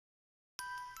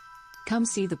Come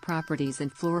see the properties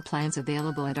and floor plans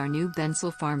available at our new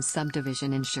Bindseil Farms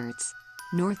subdivision in Schertz,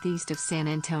 northeast of San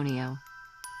Antonio.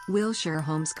 Wilshire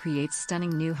Homes creates stunning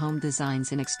new home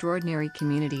designs in extraordinary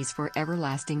communities for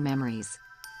everlasting memories.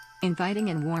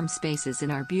 Inviting and warm spaces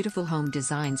in our beautiful home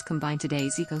designs combine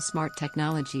today's eco-smart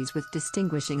technologies with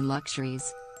distinguishing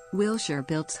luxuries. Wilshire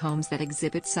builds homes that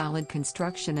exhibit solid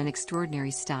construction and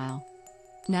extraordinary style.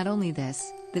 Not only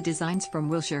this, the designs from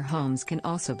Wilshire Homes can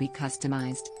also be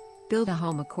customized. Build a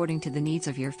home according to the needs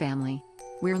of your family.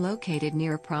 We're located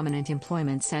near prominent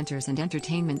employment centers and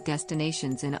entertainment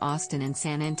destinations in Austin and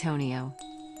San Antonio.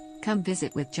 Come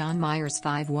visit with John Meyers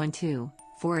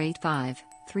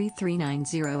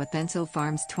 512-485-3390 at Bindseil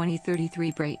Farms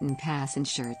 2033 Brayton Pass in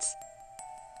Schertz.